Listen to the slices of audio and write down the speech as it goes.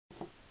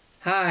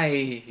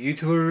Hi,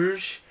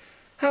 YouTubers.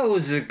 How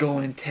is it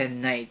going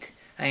tonight?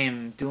 I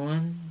am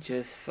doing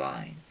just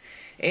fine.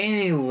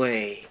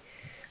 Anyway,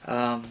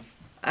 I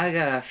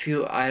got a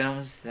few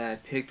items that I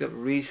picked up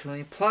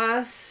recently.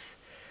 Plus,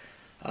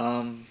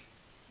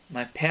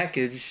 my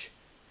package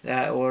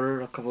that I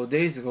ordered a couple of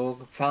days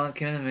ago finally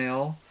came in the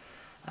mail.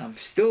 I'm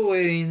still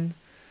waiting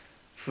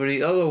for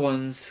the other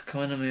ones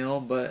coming in the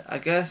mail, but I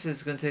guess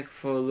it's gonna take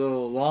for a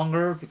little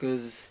longer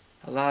because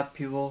a lot of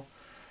people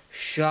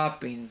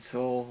shopping,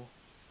 so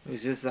it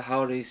was just the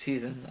holiday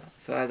season,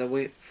 so I had to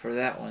wait for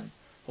that one,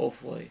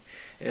 hopefully.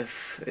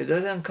 If it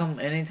doesn't come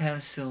anytime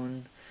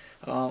soon,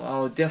 I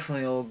will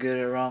definitely get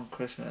it around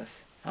Christmas.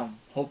 I'm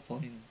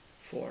hoping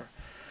for.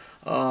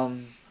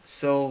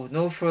 So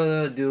no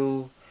further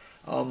ado,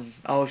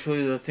 I will show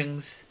you the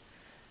things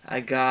I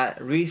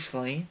got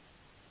recently.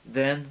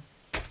 Then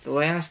the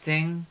last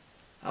thing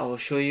I will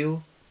show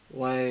you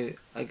what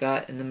I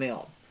got in the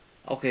mail.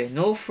 Okay,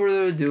 no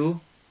further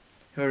ado,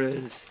 here it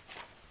is.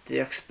 The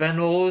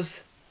Expendables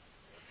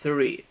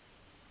 3.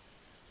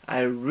 I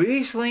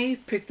recently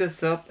picked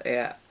this up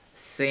at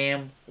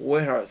Sam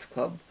Warehouse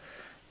Club.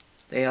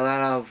 They have a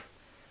lot of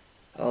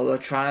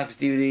electronics,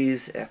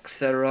 DVDs,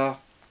 etc.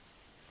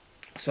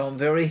 So I'm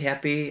very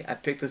happy I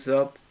picked this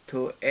up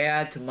to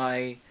add to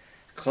my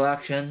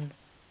collection.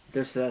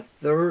 There's a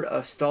third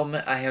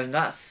installment. I have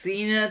not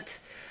seen it,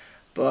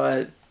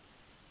 but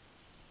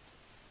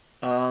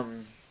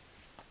I'm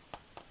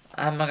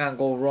not gonna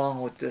go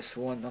wrong with this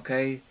one,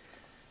 okay?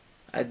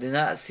 I did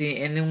not see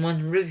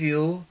anyone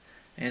review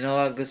and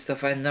all that good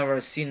stuff. I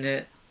never seen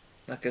it.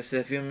 Like I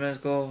said a few minutes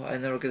ago, I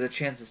never get a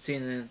chance to see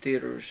it in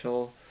theaters,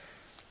 so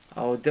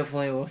I will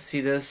definitely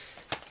see this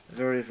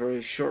very,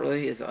 very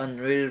shortly. It's an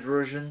unrated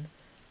version.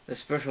 The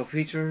special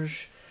features.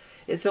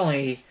 It's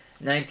only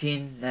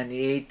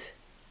 $19.98,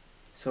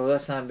 so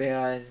that's not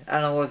bad. I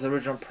don't know what the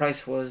original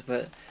price was,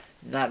 but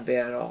not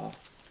bad at all.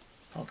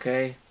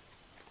 Okay,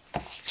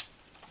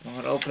 I'm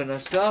gonna open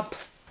this up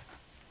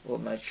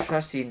with my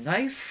trusty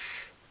knife.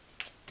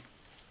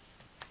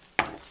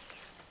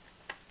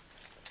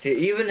 They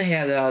even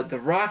had the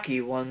Rocky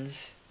ones,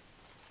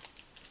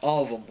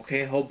 all of them,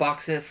 okay? Whole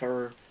box set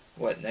for,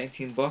 what,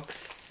 19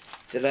 bucks?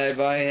 Did I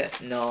buy it?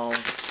 No.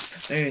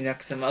 Maybe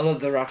next time. I love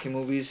the Rocky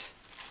movies.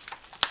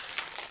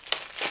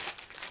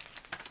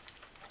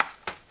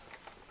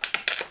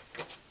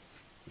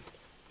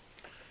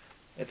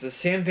 It's the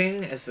same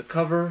thing as the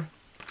cover.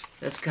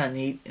 That's kind of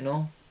neat, you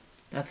know?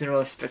 Nothing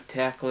really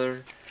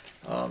spectacular.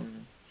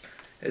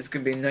 It's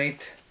gonna be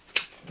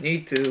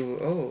neat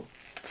to,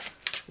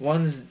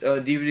 one's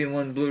DVD and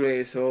one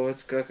Blu-ray, so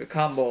it's like a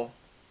combo.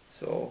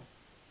 So,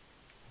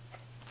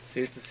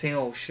 see, it's the same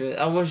old shit.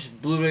 I wish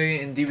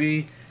Blu-ray and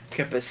DVD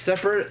kept it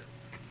separate,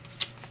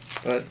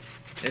 but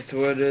it's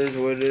what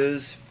it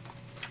is.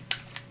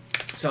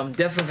 So I'm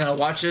definitely gonna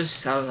watch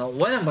this. I don't know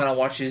when I'm gonna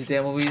watch these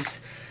damn movies.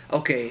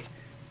 Okay.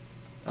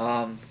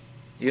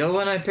 The other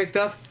one I picked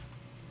up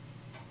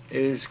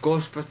is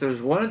Ghostbusters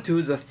 1 and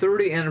 2, the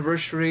 30th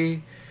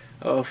anniversary,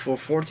 for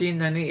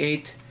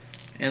 $14.98,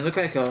 and look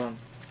like a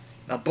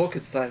book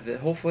inside of it.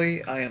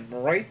 Hopefully I am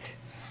right.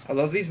 I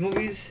love these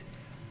movies.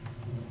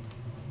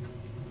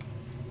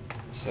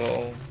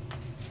 So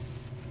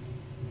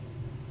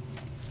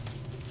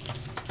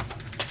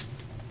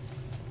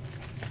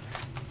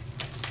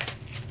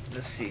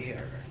let's see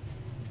here.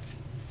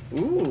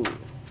 Ooh.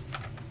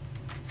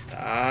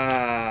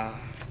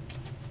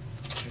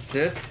 That's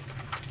it.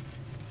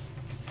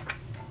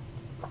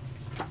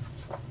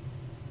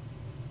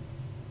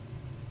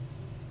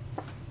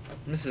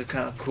 This is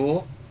kind of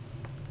cool.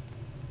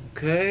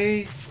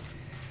 Okay.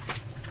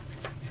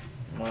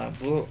 My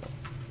blue,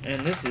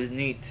 and this is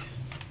neat.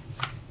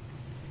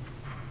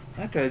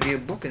 I thought it'd be a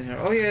book in here.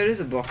 Oh yeah, it is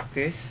a book.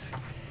 Okay.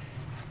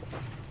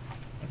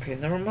 Okay,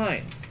 never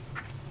mind.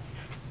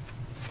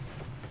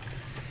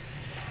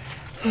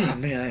 Oh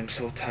man, I am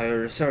so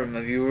tired. Sorry,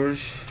 my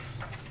viewers.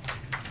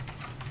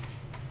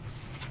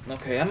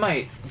 Okay, I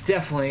might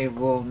definitely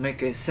will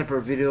make a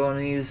separate video on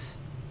these.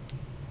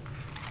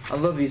 I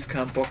love these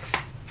kind of books.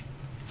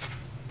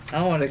 I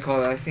don't know what they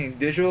call it. I think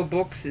digital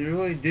books. Is it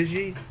really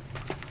digi?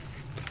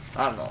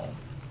 I don't know.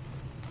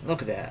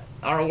 Look at that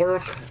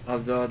artwork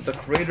of the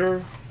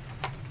creator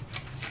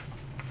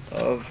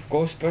of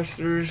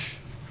Ghostbusters.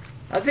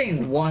 I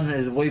think 1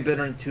 is way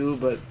better than 2,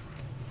 but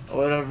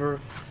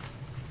whatever.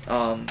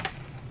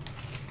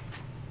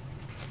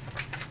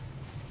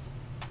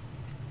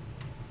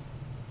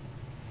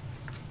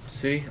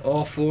 See,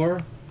 all 4.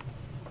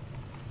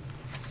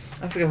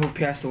 I forget who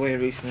passed away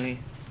recently.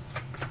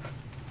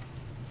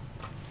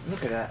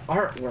 Look at that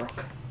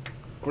artwork.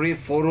 Great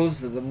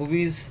photos of the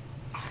movies.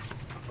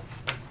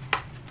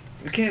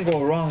 You can't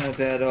go wrong with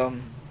that.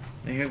 And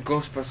here,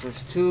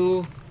 Ghostbusters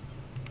 2.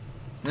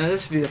 Now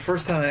this will be the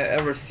first time I've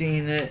ever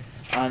seen it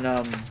on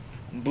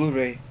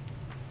Blu-ray.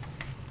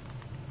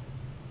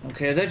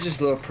 Okay, that's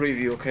just a little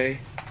preview. Okay.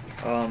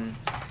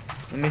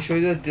 Let me show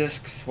you the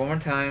discs one more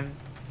time.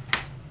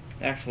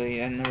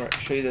 Actually, I never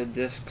show you the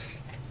discs.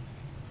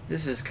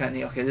 This is kind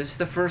of okay. This is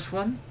the first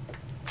one.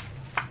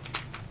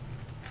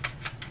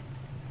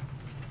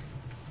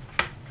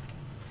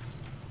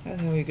 How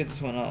the hell do you get this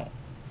one out?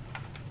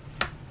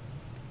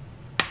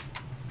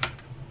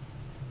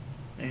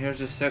 And here's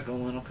the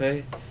second one,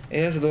 okay?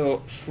 It has a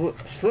little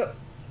slip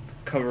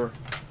cover.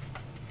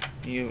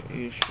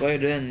 You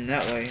slide it in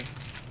that way,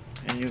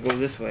 and you go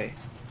this way.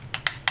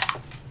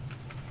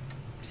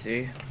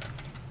 See?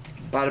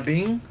 Bada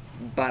bing,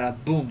 bada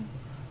boom.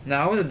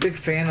 Now, I was a big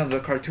fan of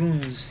the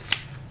cartoons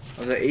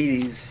of the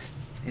 80s.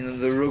 You know,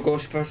 the real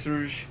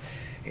Ghostbusters.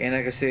 And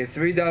like I say,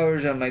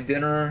 $3 on my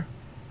dinner.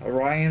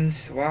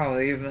 Ryan's. Wow,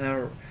 they even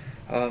have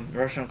a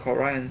restaurant called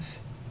Ryan's.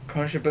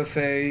 Country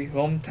Buffet,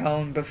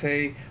 Hometown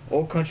Buffet,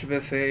 Old Country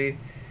Buffet.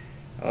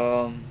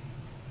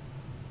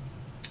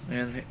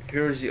 And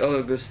here's the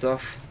other good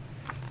stuff.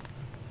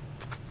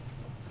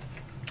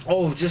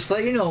 Oh, just to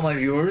let you know, my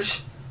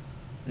viewers,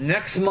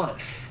 next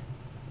month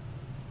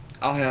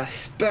I'll have a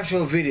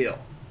special video.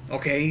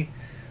 Okay,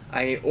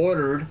 I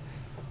ordered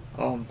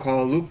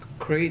called Loot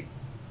Crate.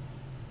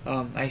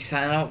 I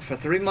signed up for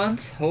 3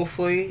 months.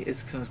 Hopefully,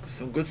 it's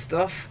some good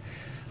stuff.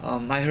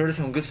 I heard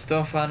some good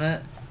stuff on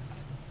it.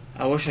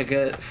 I wish I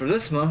get it for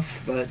this month,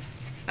 but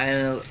I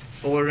ended up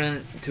ordering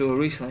it too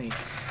recently.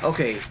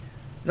 Okay,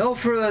 no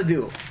further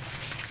ado.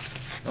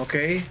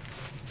 Okay,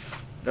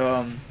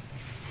 the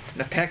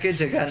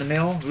package I got in the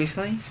mail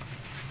recently.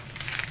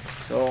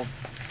 So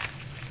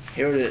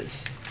here it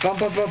is. Bum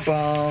bum bum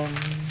bum.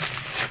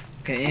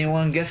 Can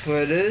anyone guess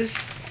what it is?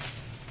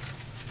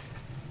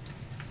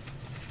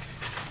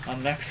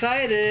 I'm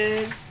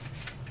excited.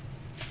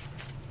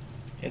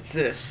 It's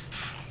this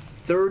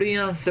 30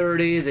 on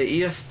 30,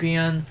 the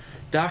ESPN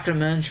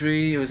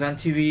documentary. It was on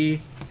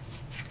TV.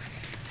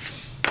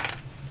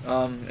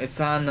 It's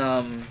on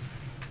I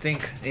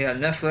think, yeah,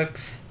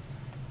 Netflix.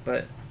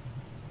 But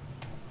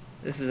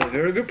this is a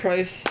very good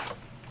price.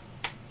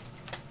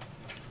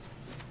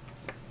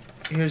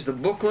 Here's the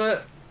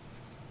booklet.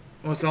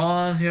 What's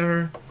on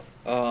here?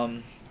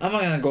 I'm not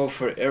gonna go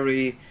for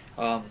every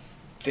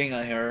thing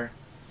on here.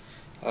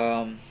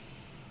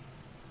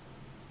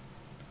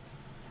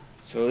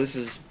 So this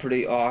is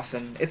pretty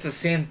awesome. It's the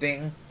same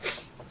thing.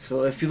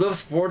 So if you love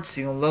sports,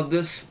 you're gonna love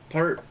this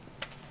part.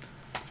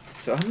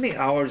 So how many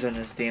hours on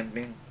this damn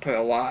thing? Probably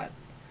a lot.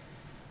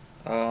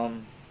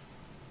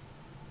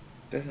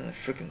 Doesn't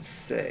freaking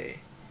say.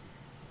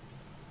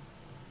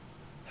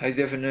 High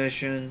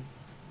definition.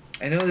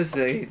 I know there's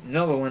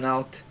another one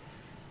out,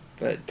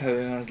 but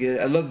probably not gonna get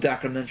it. I love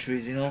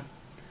documentaries, you know.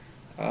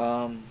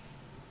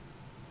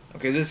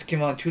 Okay, this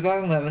came out in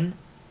 2011.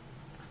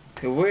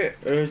 Okay,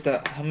 where's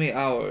that? How many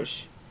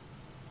hours?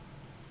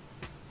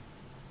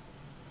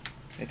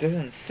 It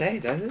doesn't say,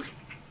 does it?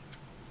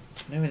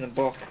 Maybe in the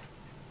book.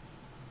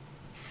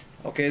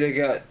 Okay, they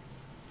got.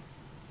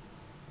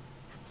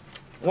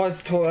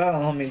 What's total? I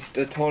don't know how many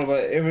the total,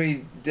 but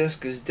every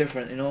disc is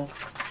different, you know.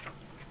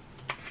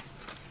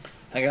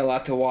 I got a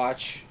lot to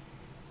watch.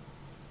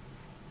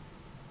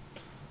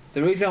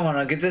 The reason I want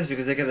to get this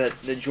because they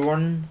got the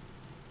Jordan,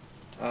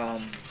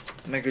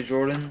 Michael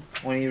Jordan,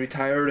 when he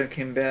retired and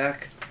came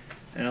back,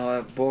 and all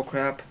that bull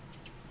crap.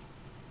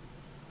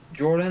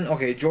 Jordan,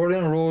 okay,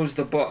 Jordan Rules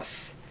the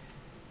Bus.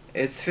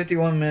 It's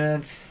 51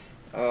 minutes.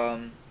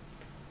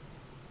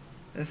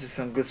 This is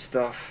some good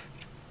stuff.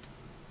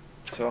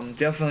 So I'm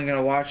definitely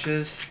gonna watch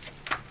this.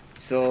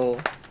 So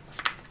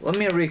let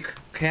me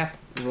recap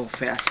real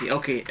fast here.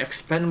 Okay,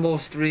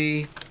 Expendables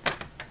 3,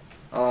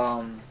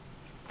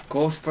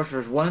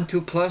 Ghostbusters 1 and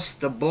 2 plus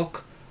the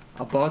book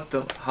about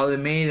how they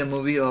made the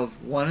movie of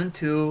 1 and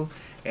 2,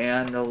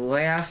 and the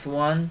last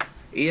one,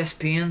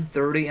 ESPN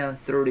 30 and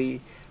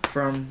 30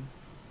 from,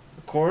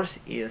 of course,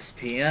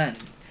 ESPN.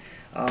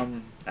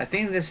 I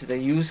think this is a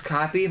used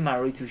copy. I'm not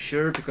really too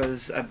sure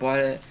because I bought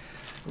it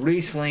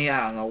recently.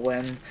 I don't know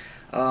when.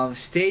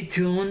 Stay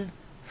tuned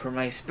for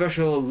my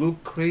special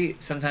Loot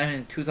Crate sometime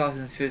in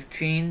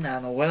 2015. I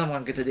don't know when I'm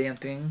gonna get the damn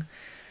thing.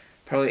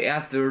 Probably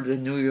after the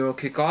New Year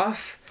kickoff.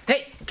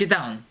 Hey, get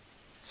down!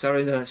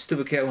 Sorry, the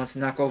stupid cat wants to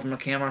knock over my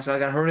camera, so I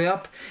gotta hurry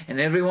up. And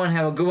everyone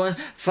have a good one.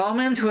 Follow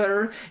me on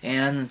Twitter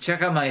and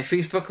check out my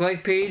Facebook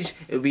like page.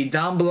 It'll be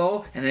down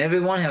below. And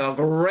everyone have a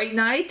great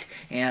night.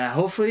 And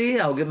hopefully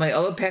I'll get my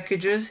other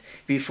packages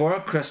before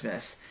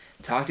Christmas.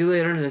 Talk to you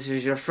later. This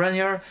is your friend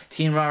here,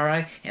 Team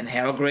Rarai, and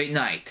have a great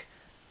night.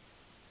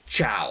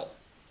 Ciao.